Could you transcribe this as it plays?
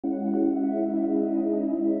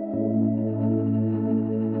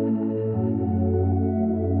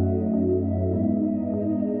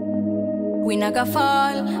We not gonna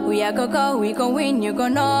fall, we are gonna go, we gon' win, you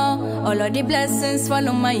gon' know. All of the blessings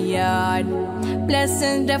follow my yard.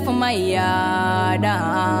 Blessings there for my yard.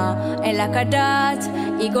 And like a dot,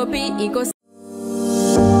 it go be, it go.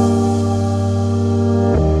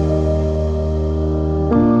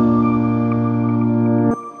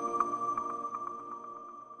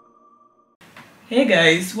 Hey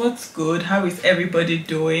guys, what's good? How is everybody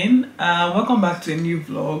doing? Welcome back to a new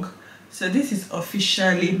vlog. So this is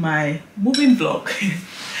officially my moving vlog.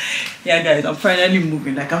 Yeah guys, I'm finally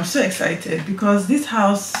moving. Like, I'm so excited because this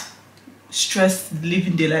house stressed the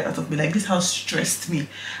living daylight out of me. Like, this house stressed me.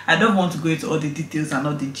 I don't want to go into all the details and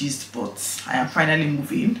all the gist, but I am finally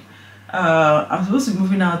moving. I'm supposed to be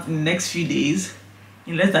moving out in the next few days,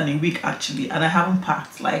 in less than a week actually, and I haven't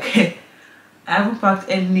packed. Like, I haven't packed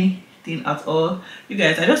anything at all. You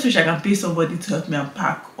guys, I just wish I can pay somebody to help me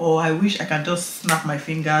unpack, or I wish I can just snap my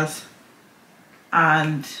fingers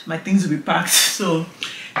and my things will be packed. So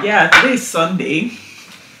yeah, today is Sunday,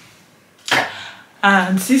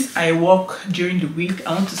 and since I work during the week,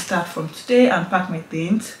 I want to start from today and pack my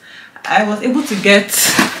things. I was able to get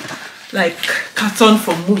like carton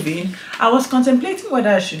for moving. I was contemplating whether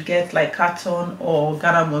I should get like carton or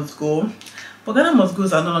Ghana must go, but Ghana must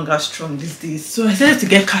goes are no longer strong these days, so I decided to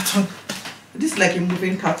get carton. This is like a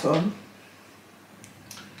moving carton.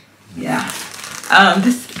 Yeah.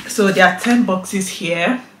 So there are 10 boxes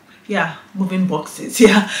here. Yeah, moving boxes.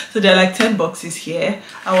 Yeah, so there are like 10 boxes here.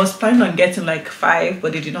 I was planning on getting like 5,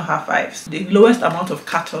 but they did not have 5. So the lowest amount of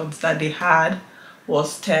cartons that they had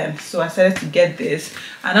was 10, so I decided to get this.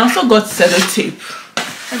 And I also got sellotape.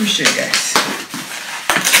 Let me show you guys.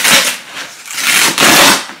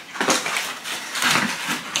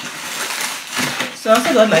 So I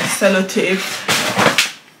also got like sellotape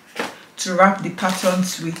to wrap the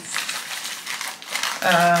cartons with.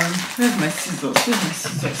 Where's my scissors? Where's my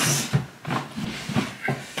scissors?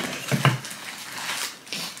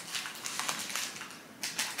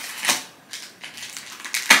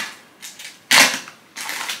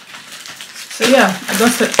 So yeah, I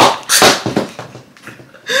got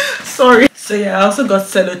sorry. So yeah, I also got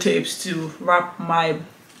sellotapes to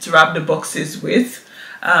wrap the boxes with.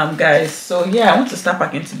 Guys, so yeah, I want to start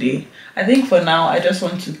packing today. I think for now I just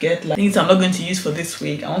want to get like things I'm not going to use for this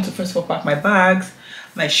week. I want to first of all pack my bags,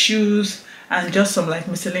 my shoes, and just some like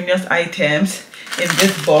miscellaneous items in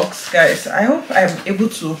this box. Guys, I hope I'm able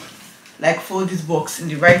to like fold this box in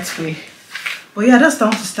the right way. But yeah, that's what I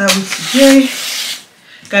want to start with today.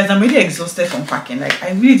 Guys, I'm really exhausted from packing. Like,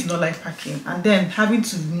 I really do not like packing, and then having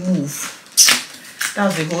to move,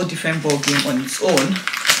 that's a whole different ball game on its own.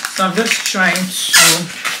 So I'm just trying to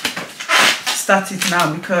start it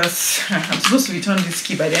now because I'm supposed to return this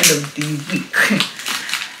key by the end of the week.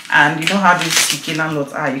 And you know how these key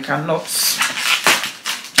landlords are. You cannot,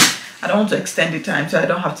 I don't want to extend the time, so I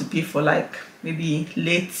don't have to pay for like maybe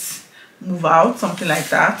late move out, something like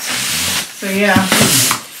that. So yeah,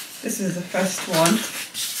 this is the first one.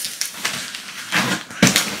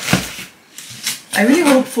 I really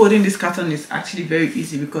hope folding this carton is actually very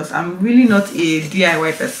easy because I'm really not a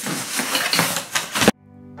DIY person.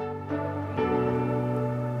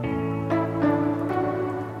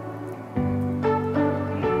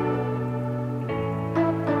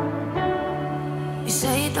 You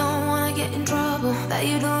say you don't want to get in trouble, that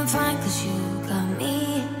you're doing fine cause you got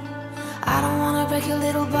me. I don't want to break your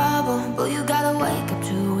little bubble, but you gotta wake up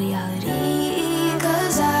to reality.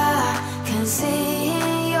 Cause I can see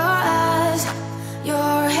in your eyes,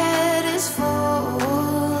 your head is full of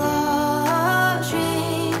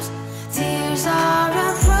dreams. Tears are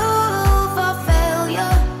a proof of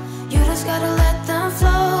failure. You just gotta let them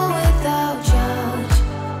flow without judge.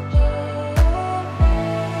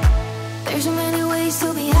 There's so many ways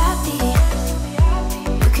to be happy.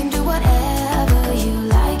 You can do whatever you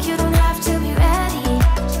like. You don't have to be ready.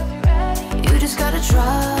 You just gotta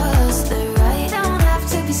trust the right. Don't have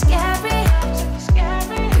to be scary.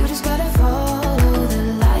 You just gotta fall.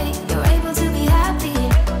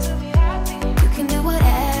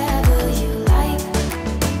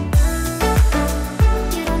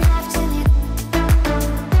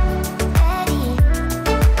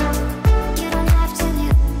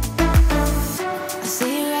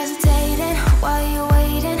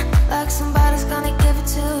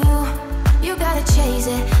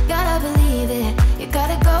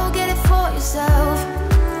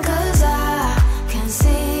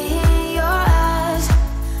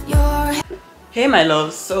 Hey my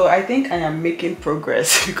loves, so I think I am making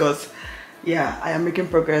progress because yeah, I am making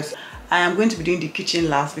progress. I am going to be doing the kitchen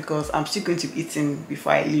last because I'm still going to be eating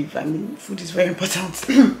before I leave. I mean, food is very important.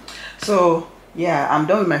 So yeah, I'm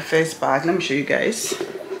done with my first bag. Let me show you guys.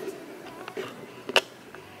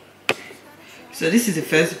 So this is the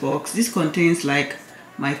first box. This contains like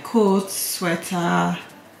my coats, sweater,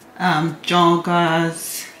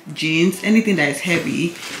 joggers, jeans, anything that is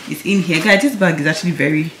heavy is in here. Guys, this bag is actually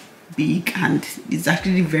very big and it's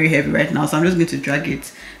actually very heavy right now, so I'm just going to drag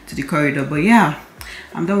it to the corridor. But yeah,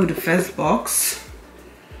 I'm done with the first box.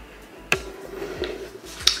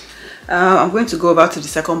 I'm going to go over to the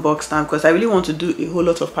second box now because I really want to do a whole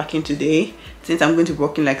lot of packing today since I'm going to be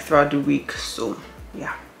working like throughout the week. So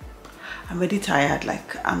yeah, I'm very tired,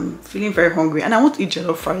 like I'm feeling very hungry and I want to eat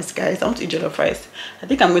jollof rice, guys. I want to eat jollof rice. I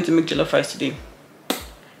think I'm going to make jollof rice today.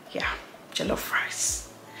 Yeah, jollof rice.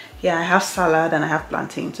 Yeah, I have salad and I have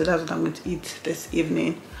plantain, so that's what I'm going to eat this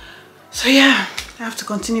evening. So yeah, I have to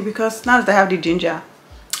continue because now that I have the ginger,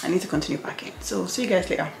 I need to continue packing. So see you guys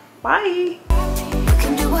later. Bye. You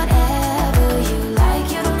can do whatever you like,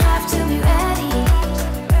 you don't have to be ready.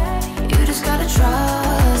 You just gotta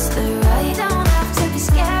trust the right, don't have to be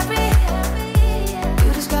scary.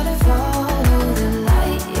 You just gotta follow the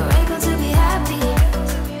light, you're able to be happy.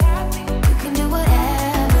 You can do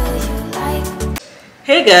whatever you like.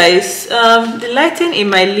 Hey guys, the lighting in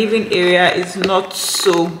my living area is not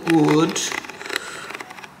so good,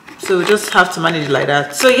 so we just have to manage it like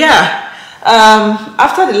that. So yeah,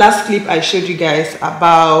 after the last clip I showed you guys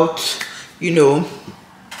about, you know,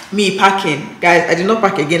 me packing, guys, I did not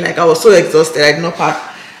pack again. Like I was so exhausted, I did not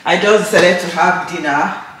pack. I just decided to have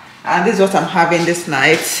dinner and this is what I'm having this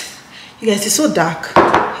night. You guys, it's so dark.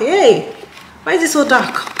 Hey, why is it so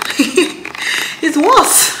dark? It's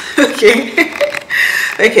worse. Okay.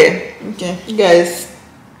 okay, you guys,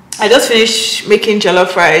 I just finished making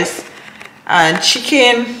jollof rice and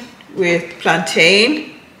chicken with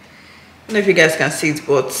plantain. I don't know if you guys can see it,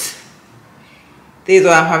 but this is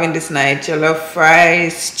what I'm having this night: jollof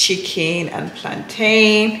rice, chicken and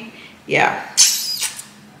plantain. Yeah,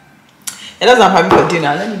 and that's what I'm having for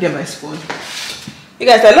dinner. Let me get my spoon. You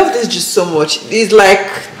guys, I love this juice so much. It's like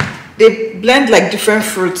they blend like different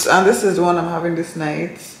fruits, and this is the one I'm having this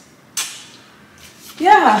night.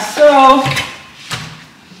 Yeah, so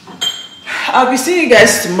I'll be seeing you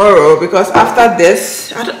guys tomorrow because after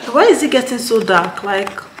this, why is it getting so dark? Like,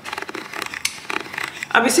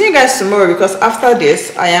 I'll be seeing you guys tomorrow because after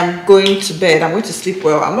this I am going to bed. I'm going to sleep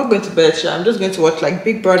well. I'm not going to bed, I'm just going to watch like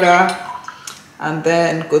Big Brother and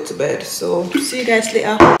then go to bed. So see you guys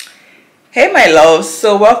later. Hey my loves,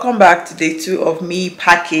 so welcome back to day 2 of me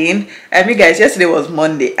packing. You guys, yesterday was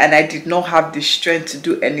Monday and I did not have the strength to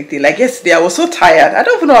do anything. Like yesterday I was so tired, I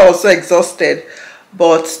don't even know, I was so exhausted.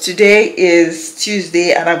 But today is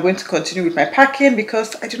Tuesday and I'm going to continue with my packing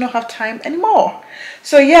because I do not have time anymore.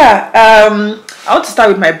 So yeah, I want to start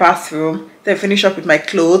with my bathroom, then finish up with my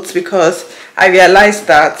clothes because I realized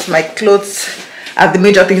that my clothes are the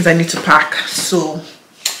major things I need to pack. So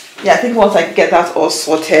yeah, I think once I get that all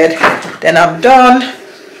sorted, then I'm done.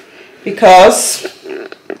 Because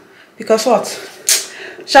what?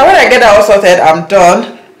 So when I get that all sorted, I'm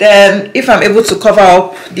done. Then if I'm able to cover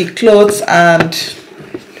up the clothes and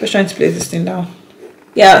just trying to place this thing down.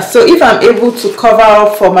 Yeah, so if I'm able to cover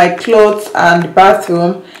up for my clothes and the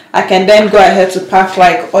bathroom, I can then go ahead to pack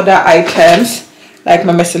like other items, like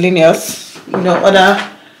my miscellaneous, you know, other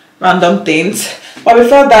random things. But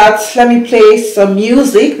before that, let me play some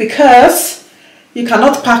music because you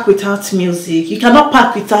cannot pack without music. You cannot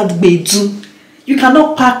pack without bedu. You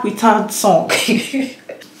cannot pack without song.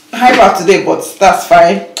 Hyper today, but that's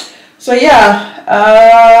fine. So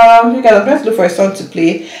yeah, you guys, I'm going to look for a song to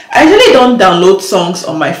play. I usually don't download songs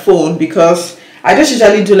on my phone because I just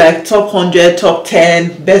usually do like top 100, top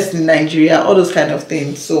 10, best in Nigeria, all those kind of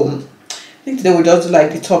things. So I think today we'll just do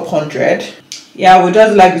like the top 100. Yeah, we'll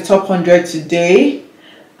just do like the top 100 today.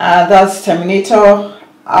 That's Terminator,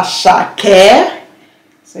 Ashake.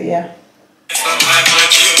 So yeah.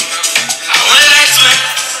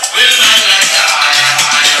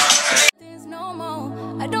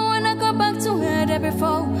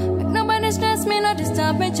 Before, make nobody stress me, not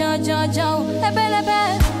disturb me, hey,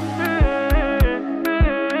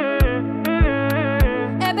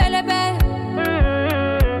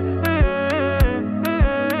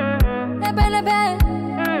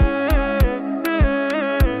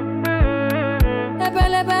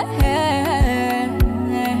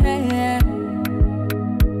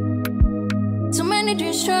 too many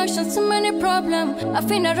distractions, too many problems. I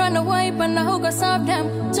finna run away, but now who gonna solve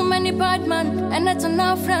them? Too many bad men and not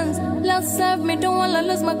enough friends. Love serve me, don't wanna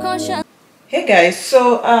lose my conscience. Hey guys,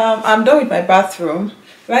 so I'm done with my bathroom.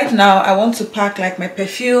 Right now I want to pack like my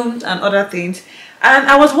perfumes and other things. And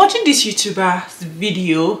I was watching this YouTuber's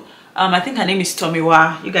video I think her name is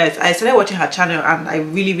Tomiwa. You guys, I started watching her channel and I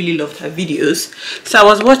really loved her videos. So I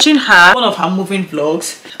was watching one of her moving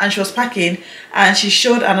vlogs, and she was packing, and she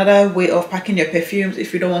showed another way of packing your perfumes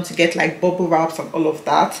if you don't want to get like bubble wraps and all of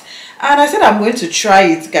that. And I said I'm going to try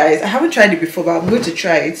it, guys. I haven't tried it before, but I'm going to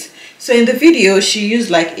try it. So in the video, she used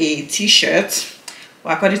like a t-shirt.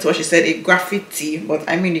 Well, according to what she said, a graphic tee, but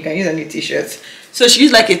I mean you can use any t-shirt. So she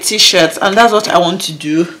used like a t-shirt, and that's what I want to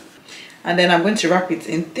do. And then I'm going to wrap it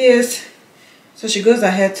in this. So she goes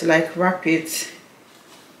ahead to like wrap it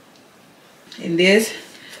in this.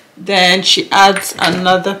 Then she adds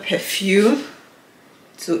another perfume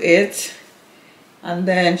to it, and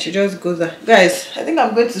then she just goes there. Guys, I think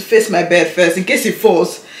I'm going to face my bed first in case it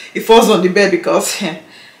falls on the bed, because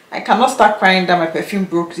I cannot start crying that my perfume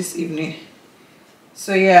broke this evening.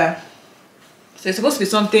 So yeah, so it's supposed to be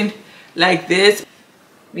something like this.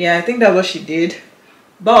 Yeah, I think that's what she did,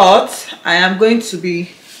 but I am going to be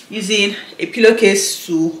using a pillowcase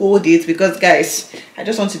to hold it, because guys, I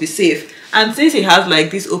just want to be safe. And since it has like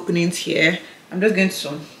these openings here, I'm just going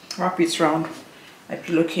to wrap it around my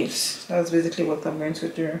pillowcase. That's basically what I'm going to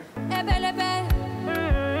do.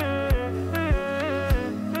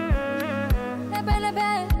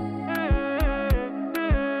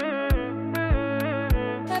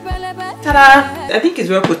 Ta-da! I think it's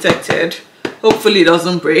well protected. Hopefully it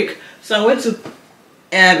doesn't break. So I'm going to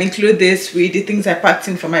include this with the things I packed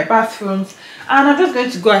in for my bathrooms, and I'm just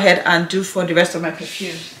going to go ahead and do for the rest of my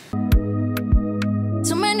perfumes.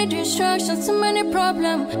 Too many distractions, too many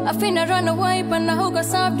problems. I finna run away, but now who go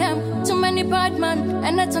solve them? Too many bad men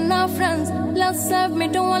and not enough friends. Love serve me,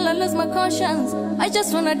 don't wanna lose my conscience. I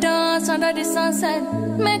just wanna dance under the sunset.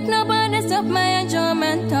 Make nobody stop my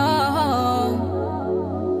enjoyment. Oh.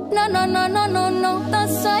 No.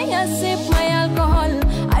 That's why I sip my alcohol.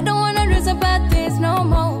 I don't wanna lose the bad things no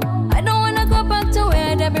more. I don't wanna go back to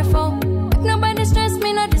where they before. Make nobody stress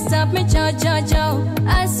me, not disturb me, chow.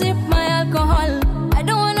 I sip my alcohol. I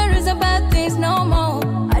don't wanna lose the bad things no more.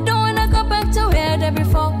 I don't wanna go back to where they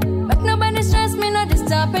before. Make nobody stress me, not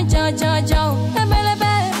disturb me, chow.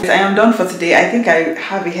 I am done for today. I think I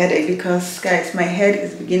have a headache because, guys, my head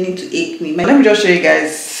is beginning to ache me. Let me just show you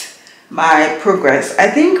guys my progress. I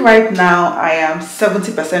think right now I am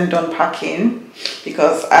 70% done packing,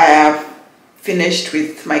 because I have finished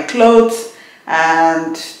with my clothes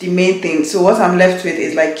and the main thing. So what I'm left with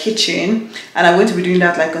is like kitchen, and I'm going to be doing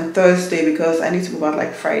that like on Thursday because I need to move out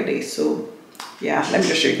like Friday. So yeah, let me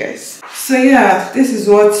just show you guys. So yeah, this is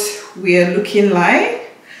what we are looking like.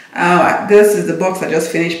 This is the box I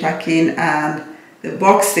just finished packing, and the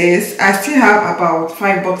boxes, I still have about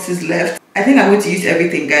 5 boxes left. I think I'm going to use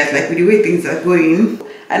everything, guys, like with the way things are going.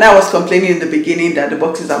 And I was complaining in the beginning that the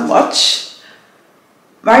boxes are much.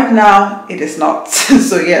 Right now it is not.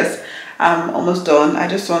 So yes, I'm almost done. I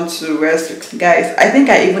just want to rest. Guys, I think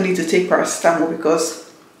I even need to take paracetamol because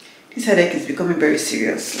this headache is becoming very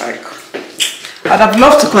serious. Like, I'd have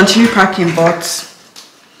loved to continue packing, but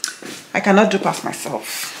I cannot do past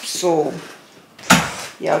myself. So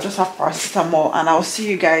yeah, I'll just have paracetamol, and I'll see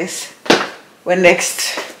you guys when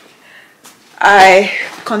next I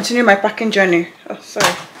continue my packing journey. Oh,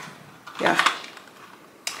 sorry. Yeah.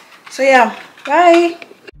 So yeah, bye.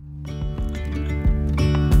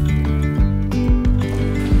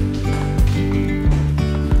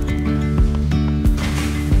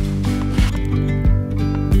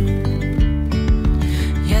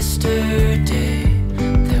 Yesterday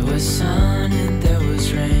there was sun and there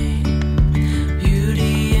was rain,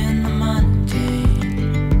 beauty in the mundane.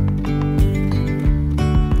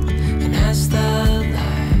 And as the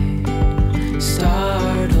light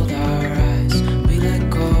startled our eyes, we let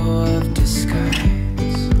go of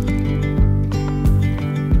disguise.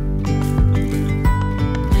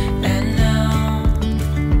 And now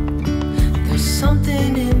there's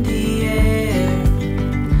something in the air,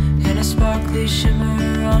 and a sparkly shimmer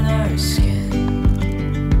on our skin,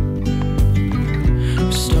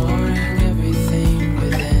 restoring everything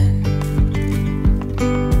within.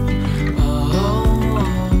 Oh,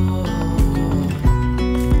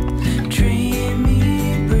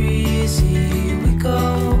 dreamy, breezy, we go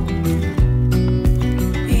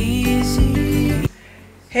easy.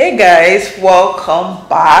 Hey guys, welcome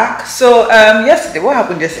back. So yesterday, what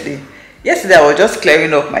happened yesterday? Yesterday I was just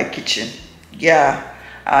clearing up my kitchen. Yeah.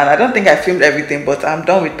 And I don't think I filmed everything, but I'm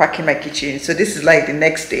done with packing my kitchen. So this is like the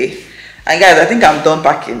next day. And guys, I think I'm done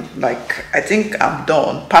packing. Like, I think I'm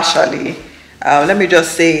done partially. Let me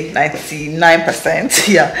just say 99%.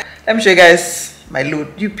 Yeah. Let me show you guys my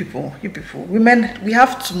load. You people, women, we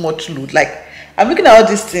have too much load. Like, I'm looking at all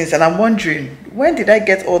these things and I'm wondering, when did I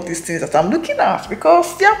get all these things that I'm looking at?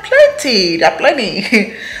 Because there are plenty,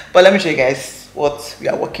 But let me show you guys what we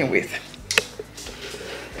are working with.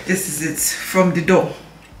 This is it from the door.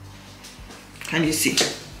 Can you see?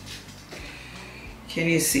 Can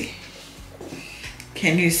you see?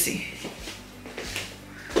 Can you see?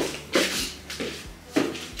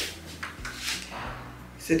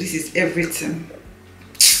 So this is everything.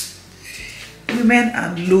 Women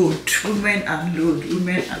and load, women and load,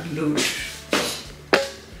 women and load.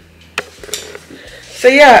 So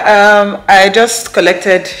yeah, I just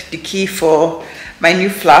collected the key for my new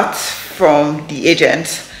flat from the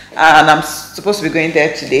agent, and I'm supposed to be going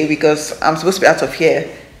there today because I'm supposed to be out of here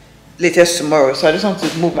latest tomorrow. So I just want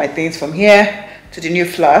to move my things from here to the new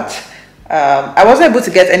flat. I wasn't able to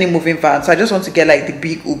get any moving van, so I just want to get like the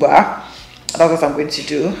big Uber. That's what I'm going to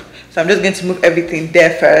do. So I'm just going to move everything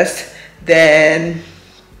there first. Then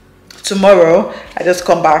tomorrow I just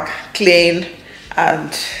come back, clean,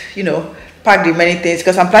 and you know, pack the many things,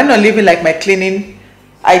 because I'm planning on leaving like my cleaning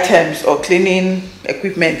items or cleaning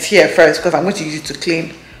equipment here first, because I'm going to use it to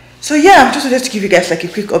clean. So yeah, I'm just wanted to give you guys like a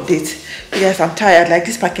quick update. You guys, I'm tired. Like,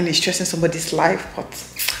 this packing is stressing somebody's life, but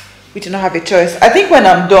we do not have a choice. I think when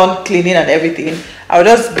I'm done cleaning and everything, I'll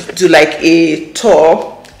just do like a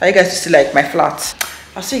tour for you guys to see like my flat.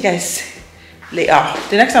 I'll see you guys later.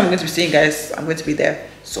 The next time I'm going to be seeing you guys, I'm going to be there.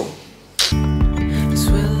 So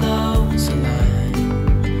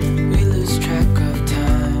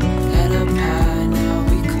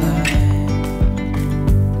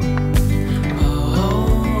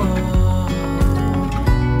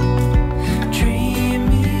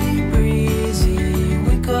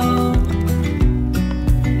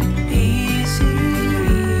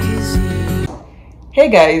hey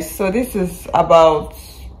guys, so this is about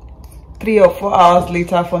 3 or 4 hours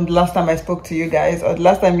later from the last time I spoke to you guys, or the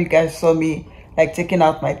last time you guys saw me like taking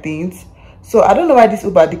out my things. So I don't know why this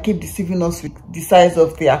Uber, they keep deceiving us with the size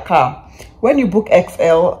of their car. When you book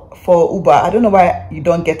XL for Uber, I don't know why you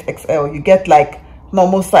don't get XL. You get like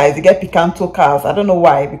normal size, you get Picanto cars. I don't know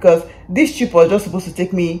why, because this trip was just supposed to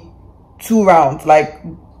take me 2 rounds, like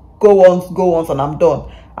go once and I'm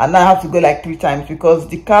done. And now I have to go like 3 times, because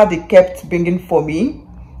the car they kept bringing for me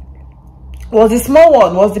was the small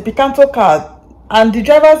one, was the Picanto car, and the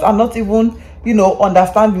drivers are not even, you know,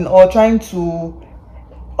 understanding or trying to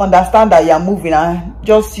understand that you're moving, and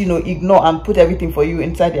just, you know, ignore and put everything for you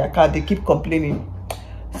inside their car. They keep complaining.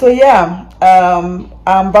 So yeah,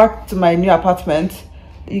 I'm back to my new apartment.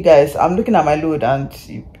 You guys, I'm looking at my load, and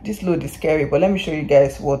this load is scary, but let me show you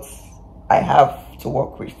guys what I have to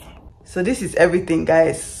work with. So this is everything,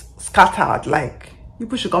 guys, scattered. Like,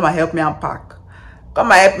 people should come and help me unpack.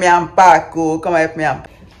 Come and help me unpack. Oh, come and help me unpack.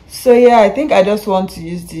 So yeah, I think I just want to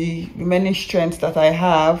use the remaining strength that I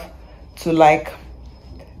have to like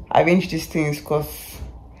arrange these things, because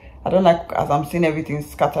I don't like as I'm seeing everything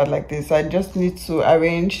scattered like this. I just need to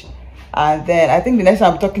arrange, and then I think the next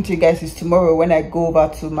time I'm talking to you guys is tomorrow, when I go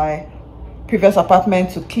over to my previous apartment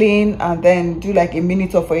to clean and then do like a mini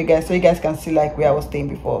tour for you guys, so you guys can see like where I was staying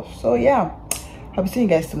before. So yeah, I'll be seeing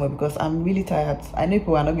you guys tomorrow because I'm really tired. I know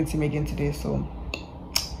people are not going to see me again today, so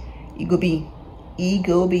ego be,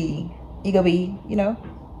 you know.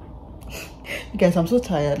 You guys, I'm so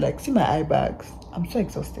tired. Like, see my eye bags, I'm so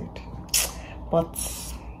exhausted, but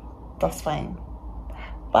that's fine.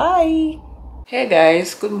 Bye. Hey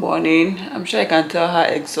guys, good morning. I'm sure I can tell how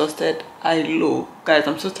exhausted I look. Guys,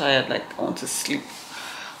 I'm so tired, like I want to sleep.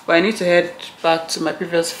 But I need to head back to my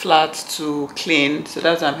previous flat to clean, so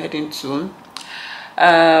that's what I'm heading to.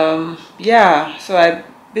 Yeah, so I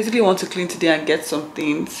basically want to clean today and get some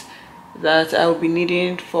things that I will be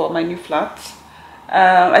needing for my new flat.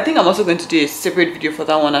 I think I'm also going to do a separate video for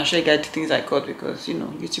that one. I'll show you guys the things I got, because, you know,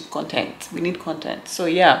 YouTube content, we need content. So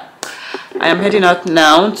yeah, I am heading out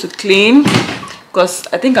now to clean, because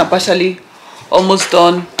I think I'm partially almost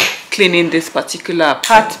done cleaning this particular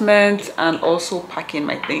apartment and also packing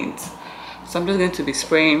my things. So I'm just going to be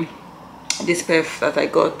spraying this perf that I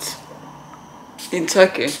got in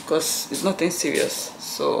Turkey, because it's nothing serious,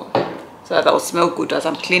 so that I'll smell good as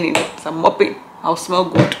I'm cleaning, as I'm mopping, I'll smell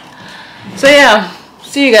good. So yeah,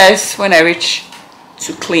 see you guys when I reach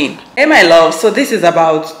to clean. Hey my love, so this is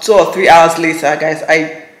about 2 or 3 hours later, guys.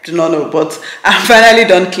 I do not know, but I'm finally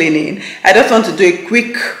done cleaning. I just want to do a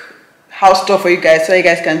quick house tour for you guys, so you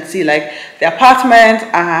guys can see like the apartment.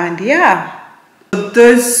 And yeah, so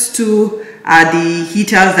those two are the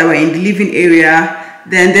heaters that were in the living area.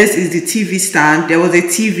 Then this is the TV stand. There was a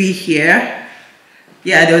TV here.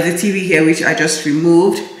 Yeah, there was a TV here which I just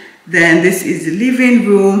removed. Then this is the living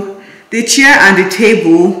room. The chair and the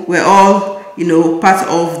table were all, you know, part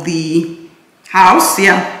of the house,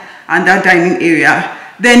 yeah, and that dining area.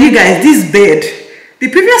 Then you guys, this bed, the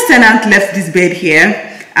previous tenant left this bed here,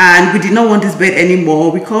 and we did not want this bed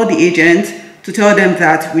anymore. We called the agent to tell them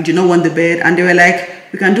that we do not want the bed, and they were like,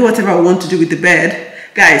 we can do whatever we want to do with the bed.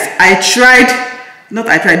 Guys,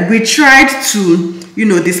 we tried to, you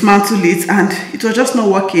know, dismantle it, and it was just not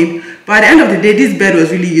working. But at the end of the day, this bed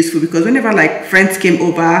was really useful, because whenever like friends came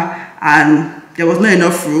over and there was not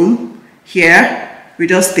enough room here, we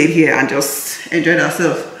just stayed here and just enjoyed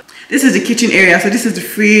ourselves. This is the kitchen area. So this is the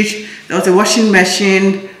fridge. There was a washing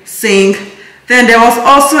machine, sink. Then there was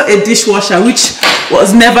also a dishwasher, which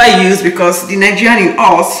was never used because the Nigerian in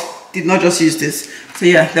us did not just use this. So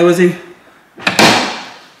yeah, there was a,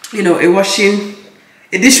 you know,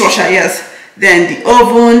 a dishwasher, yes. Then the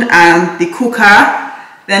oven and the cooker.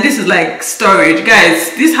 Then this is like storage.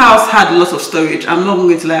 Guys, this house had a lot of storage. I'm not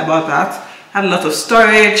going to lie about that. Had a lot of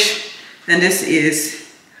storage. Then this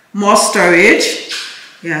is more storage.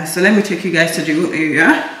 Yeah, so let me take you guys to the room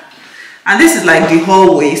area. And this is like the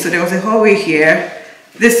hallway. So there was a hallway here.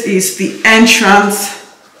 This is the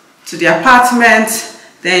entrance to the apartment.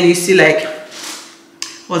 Then you see like,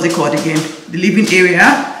 what's it called again? The living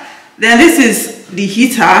area. Then this is the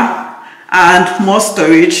heater and more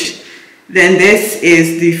storage. Then this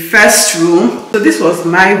is the first room. So this was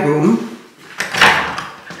my room.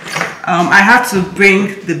 I had to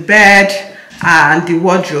bring the bed and the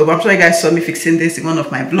wardrobe. I'm sure you guys saw me fixing this in one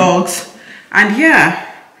of my vlogs. And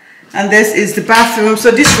yeah, and this is the bathroom.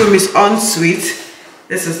 So this room is ensuite.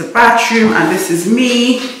 This is the bathroom, and this is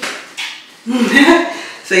me.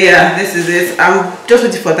 So yeah, this is it. I'm just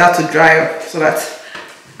waiting for that to dry so that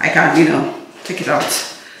I can, you know, take it out.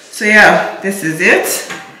 So yeah, this is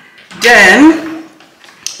it. Then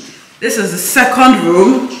this is the second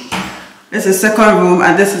room. This is the second room,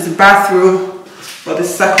 and this is the bathroom for the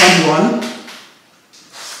second one.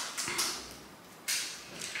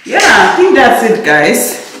 Yeah, I think that's it,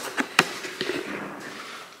 guys.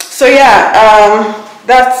 So yeah,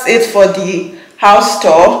 that's it for the house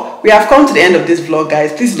tour. We have come to the end of this vlog,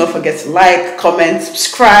 guys. Please do not forget to like, comment,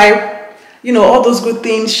 subscribe, you know, all those good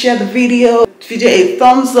things. Share the video a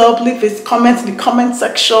thumbs up, leave a comment in the comment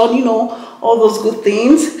section, you know, all those good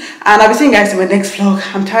things. And I'll be seeing you guys in my next vlog.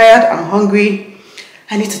 I'm tired, I'm hungry,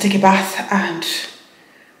 I need to take a bath and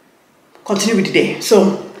continue with the day.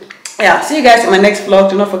 So yeah, see you guys in my next vlog.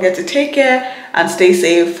 Do not forget to take care and stay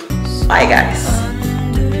safe. Bye, guys.